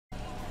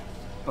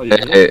Oh,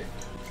 yeah. Hey,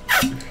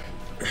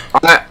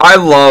 I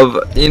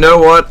love, you know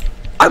what?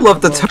 I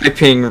love the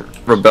Taiping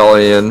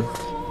Rebellion.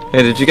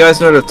 Hey, did you guys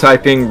know the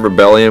Taiping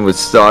Rebellion was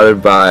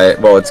started by,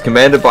 well, it's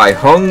commanded by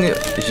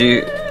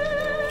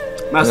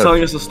Matt's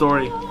telling us a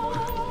story.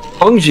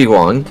 Hong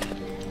Jiwang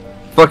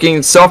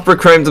fucking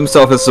self-proclaimed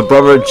himself as the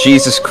brother of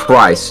Jesus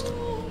Christ.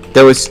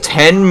 There was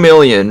 10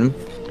 million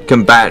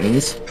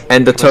combatants,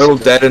 and the total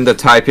dead in the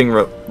Taiping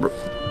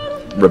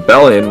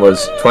Rebellion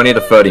was 20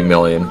 to 30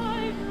 million.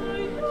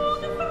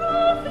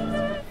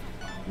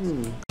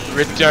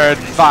 Return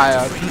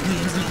fire.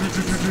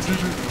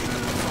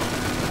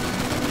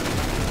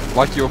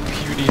 Like your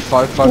puny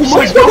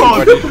 556. Oh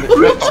my god!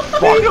 What the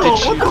fuck did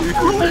you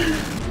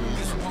do?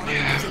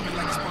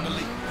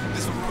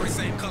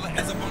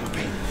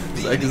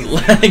 Like it's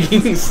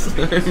lagging so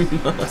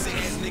much.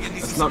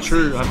 That's not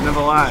true, I've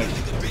never lagged.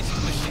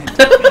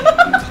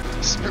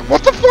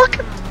 What the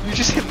fuck? You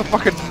just hit the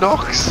fucking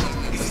Nox.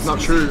 That's not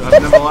true,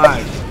 I've never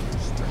lagged.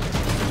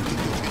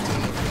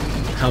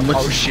 How much?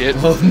 Oh shit.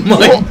 Oh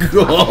my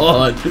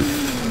god!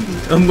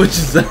 How much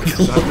is that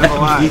I've never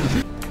lagging?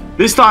 lagged.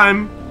 This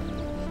time,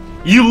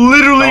 you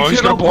literally Oh,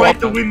 he's cannot gonna blow break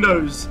up the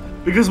windows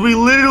because we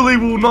literally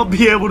will not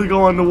be able to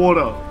go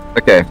underwater.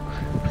 Okay.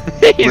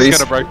 He's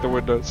gonna break the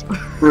windows.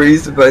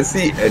 Breeze, if I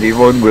see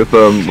anyone with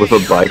a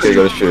bike, I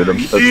gotta shoot him.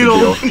 That's the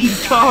deal. You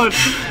can't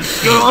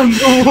go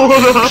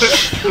underwater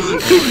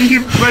if you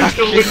break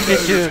the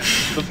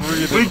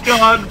windows. We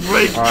can't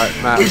break. Alright,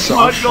 Matt, We so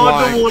can't I'm go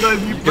flying. underwater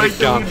if you Get break a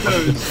the gun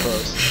windows.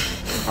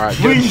 first. Alright,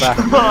 We get back.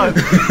 can't.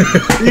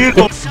 You're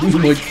Oh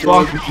my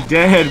god. fucking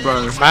dead, bro.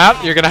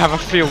 Matt, you're gonna have a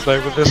field day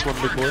with this one,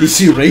 big boy. You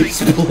see race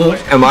below?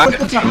 Am I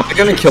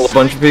gonna kill a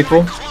bunch of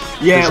people?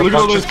 Yeah, There's a look at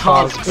all bunch those of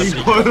cars.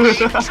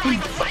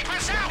 cars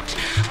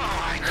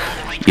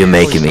You're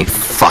making me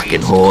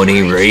fucking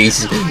horny,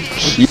 Reese.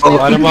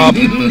 Light him up.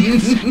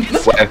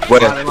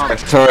 Where?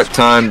 Turret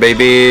time,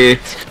 baby.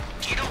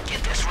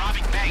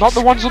 Not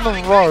the ones on the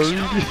road.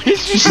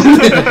 He's just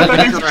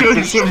He's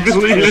killing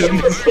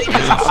civilians.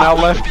 now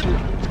left.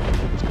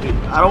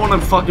 I don't want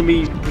to fucking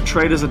be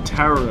portrayed as a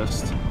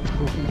terrorist.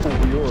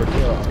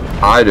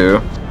 I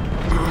do.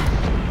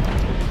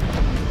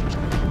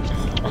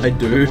 I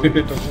do.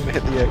 Doesn't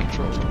hit the air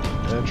control.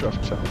 Air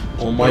traffic jam.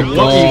 Oh my What are you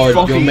god, you're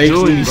fucking making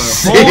doing, me bro?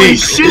 sick. Holy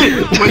shit!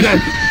 Wait, then.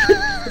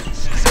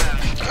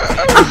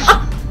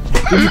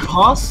 Did you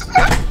pass?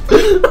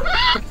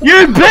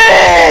 You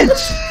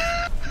bitch!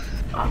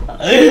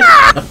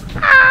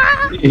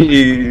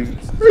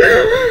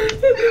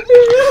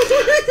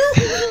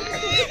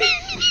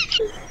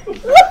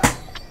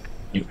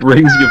 He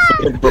brings your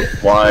fucking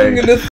flying.